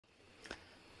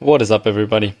What is up,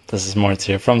 everybody? This is Moritz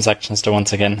here from Section Store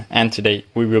once again, and today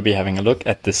we will be having a look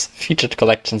at this featured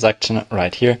collection section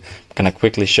right here. I'm gonna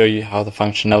quickly show you how the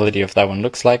functionality of that one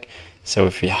looks like. So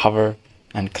if we hover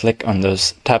and click on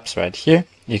those tabs right here,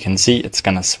 you can see it's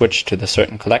gonna switch to the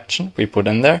certain collection we put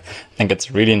in there. I think it's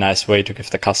a really nice way to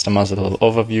give the customers a little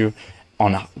overview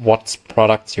on what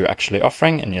products you're actually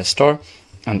offering in your store.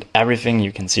 And everything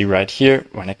you can see right here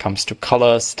when it comes to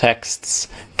colors, texts,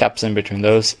 gaps in between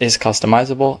those is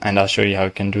customizable, and I'll show you how you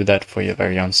can do that for your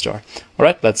very own store.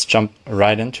 Alright, let's jump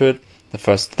right into it. The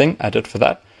first thing I did for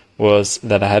that was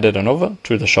that I headed on over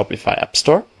to the Shopify App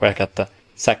Store, where I got the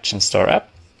Section Store app.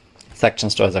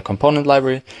 Section Store is a component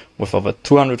library with over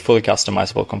 200 fully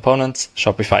customizable components,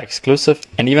 Shopify exclusive.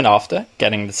 And even after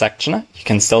getting the sectioner, you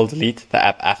can still delete the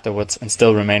app afterwards and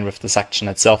still remain with the section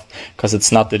itself, because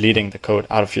it's not deleting the code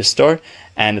out of your store,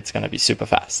 and it's going to be super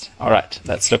fast. All right,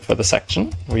 let's look for the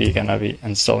section we're going to be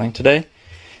installing today.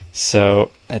 So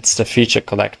it's the feature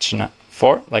collection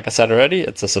 4. Like I said already,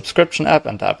 it's a subscription app,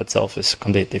 and the app itself is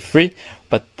completely free.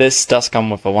 But this does come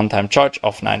with a one-time charge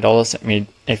of $9. I mean,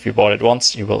 if you bought it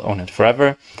once, you will own it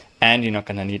forever. And you're not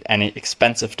going to need any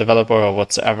expensive developer or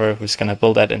whatsoever who's going to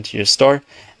build that into your store.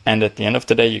 And at the end of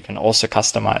the day, you can also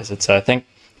customize it. So I think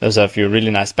those are a few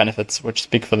really nice benefits which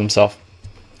speak for themselves.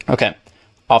 Okay,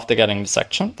 after getting the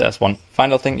section, there's one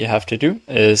final thing you have to do,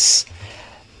 is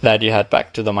that you head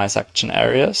back to the My Section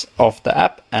areas of the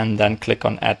app and then click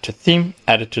on Add to Theme,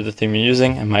 add it to the theme you're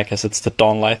using. In my case, it's the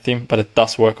Dawn Light theme, but it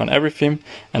does work on every theme.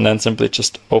 And then simply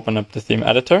just open up the theme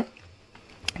editor,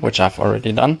 which I've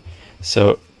already done.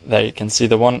 So there you can see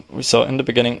the one we saw in the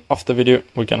beginning of the video.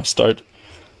 We're gonna start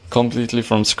completely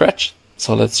from scratch.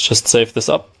 So let's just save this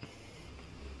up.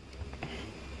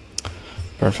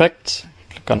 Perfect.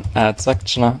 Click on Add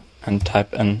Sectioner and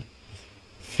type in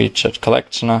featured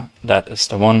collectioner. That is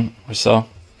the one we saw.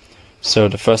 So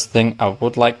the first thing I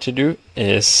would like to do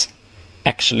is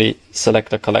actually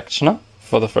select a collectioner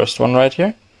for the first one right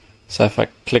here. So if I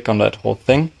click on that whole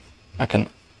thing, I can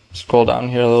scroll down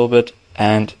here a little bit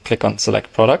and click on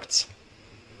select products.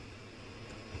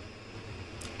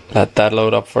 Let that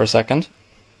load up for a second.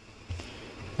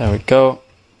 There we go.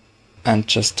 And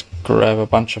just grab a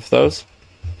bunch of those.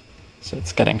 So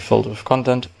it's getting filled with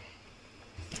content.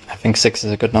 I think 6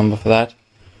 is a good number for that.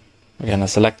 We're gonna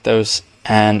select those,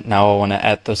 and now I want to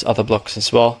add those other blocks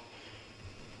as well.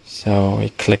 So we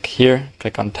click here,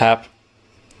 click on tab,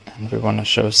 and we want to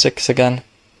show 6 again.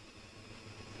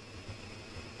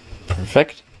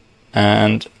 Perfect.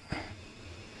 And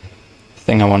the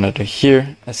thing I want to do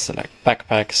here is select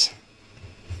backpacks.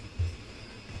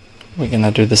 We're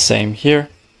gonna do the same here.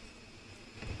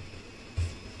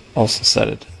 Also set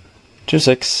it to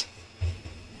 6.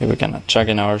 Here we're gonna chuck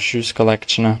in our shoes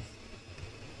collectioner.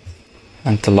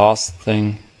 And the last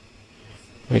thing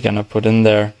we're gonna put in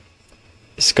there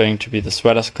is going to be the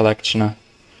sweaters collectioner,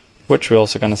 which we're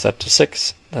also gonna set to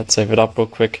 6. Let's save it up real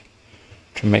quick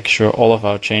to make sure all of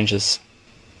our changes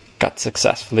got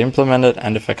successfully implemented.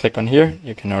 And if I click on here,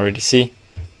 you can already see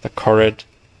the correct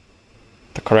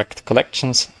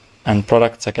collections and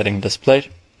products are getting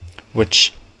displayed,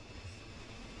 which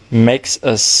makes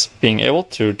us being able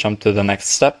to jump to the next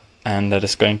step, and that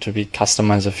is going to be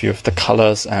customize a few of the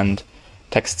colors and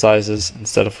text sizes.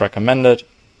 Instead of recommended,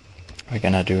 we're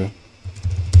gonna do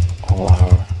all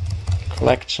our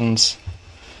collections.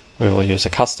 We will use a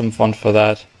custom font for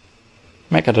that,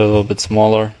 make it a little bit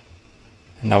smaller,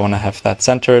 and I want to have that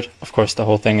centered. Of course, the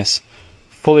whole thing is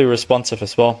fully responsive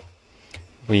as well.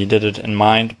 We did it in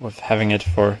mind with having it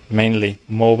for mainly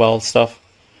mobile stuff.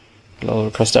 A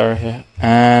little crossed arrow here,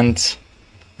 and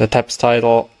the tabs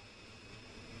title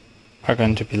are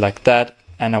going to be like that,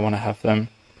 and I want to have them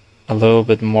a little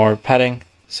bit more padding,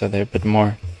 so they're a bit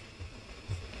more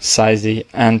sizey,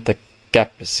 and the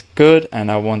gap is good,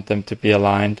 and I want them to be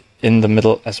aligned in the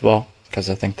middle as well, because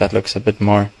I think that looks a bit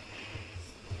more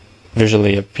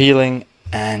visually appealing.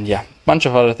 And yeah, a bunch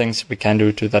of other things we can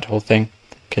do to that whole thing.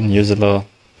 Can use a little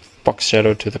box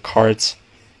shadow to the cards,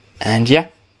 and yeah,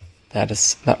 that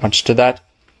is that much to that.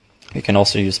 You can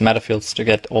also use meta fields to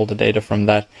get all the data from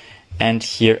that. And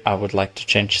here I would like to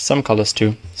change some colors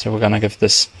too. So we're gonna give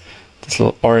this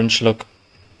little orange look.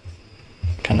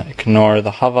 Gonna ignore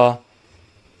the hover.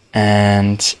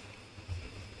 And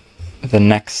the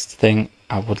next thing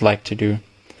I would like to do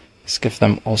is give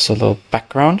them also a little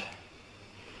background.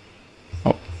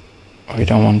 Oh, we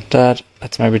don't want that.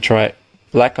 Let's maybe try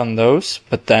black on those,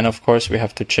 but then of course we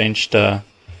have to change the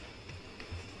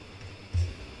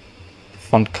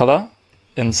font color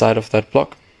inside of that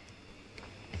block.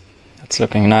 That's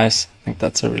looking nice. I think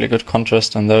that's a really good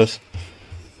contrast on those.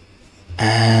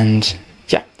 And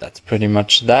yeah, that's pretty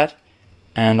much that.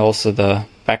 And also the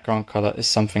background color is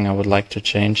something I would like to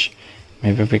change.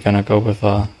 Maybe we're gonna go with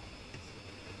a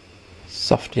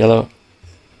soft yellow.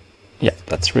 Yeah,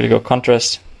 that's really good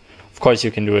contrast. Of course,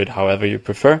 you can do it however you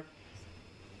prefer,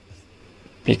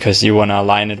 because you want to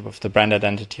align it with the brand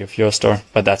identity of your store.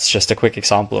 But that's just a quick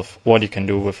example of what you can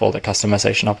do with all the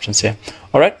customization options here.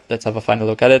 All right, let's have a final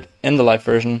look at it in the live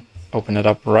version. Open it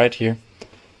up right here,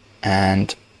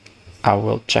 and I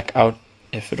will check out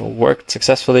if it all worked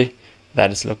successfully.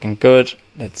 That is looking good.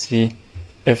 Let's see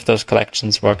if those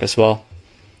collections work as well.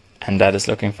 And that is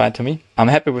looking fine to me. I'm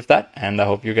happy with that, and I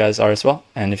hope you guys are as well.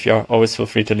 And if you are, always feel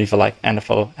free to leave a like and a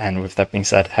follow. And with that being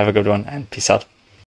said, have a good one and peace out.